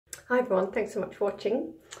Hi everyone, thanks so much for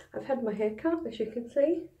watching. I've had my hair cut, as you can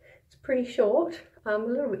see. It's pretty short, a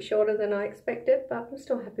little bit shorter than I expected, but I'm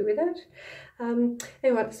still happy with it.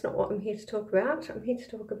 Anyway, that's not what I'm here to talk about. I'm here to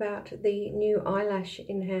talk about the new eyelash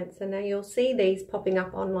enhancer. Now you'll see these popping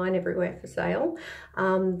up online everywhere for sale.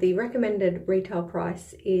 The recommended retail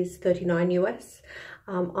price is $39 US.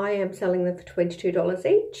 I am selling them for $22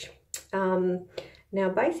 each. Now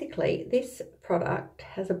basically this product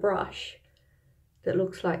has a brush that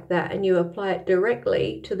looks like that, and you apply it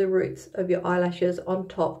directly to the roots of your eyelashes on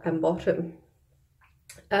top and bottom,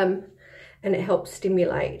 and it helps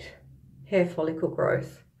stimulate hair follicle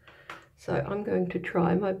growth. So I'm going to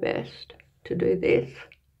try my best to do this,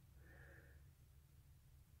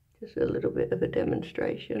 just a little bit of a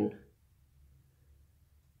demonstration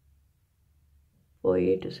for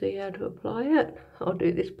you to see how to apply it. I'll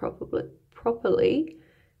do this properly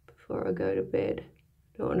before I go to bed.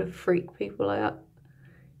 Don't want to freak people out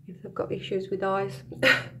if they've got issues with eyes.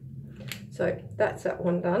 So that's that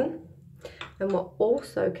one done. And what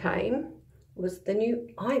also came was the new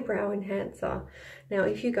eyebrow enhancer. Now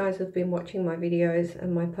if you guys have been watching my videos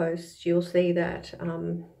and my posts, you'll see that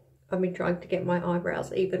I've been trying to get my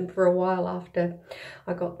eyebrows even for a while after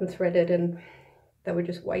I got them threaded, and they were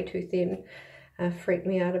just way too thin. Freaked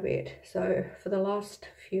me out a bit. So for the last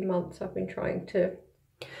few months I've been trying to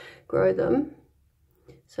grow them.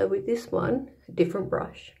 So with this one, a different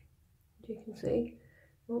brush, as you can see.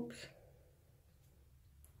 Oops.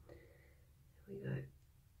 There we go.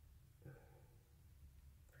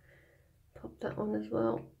 Pop that on as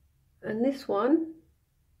well. And this one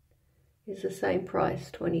is the same price,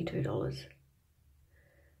 $22.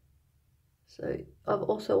 So I've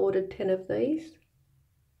also ordered 10 of these.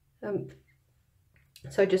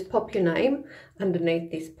 So just pop your name underneath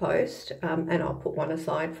this post, and I'll put one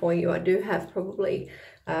aside for you. I do have probably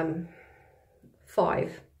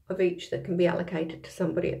 5 of each that can be allocated to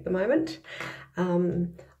somebody at the moment.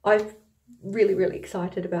 I'm really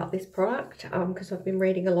excited about this product because I've been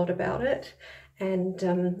reading a lot about it, and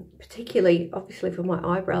particularly obviously for my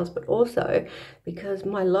eyebrows, but also because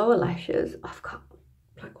my lower lashes, I've got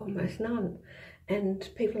like almost none. And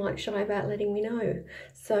people aren't shy about letting me know.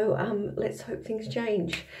 So let's hope things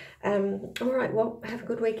change. All right, well, have a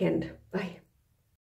good weekend. Bye.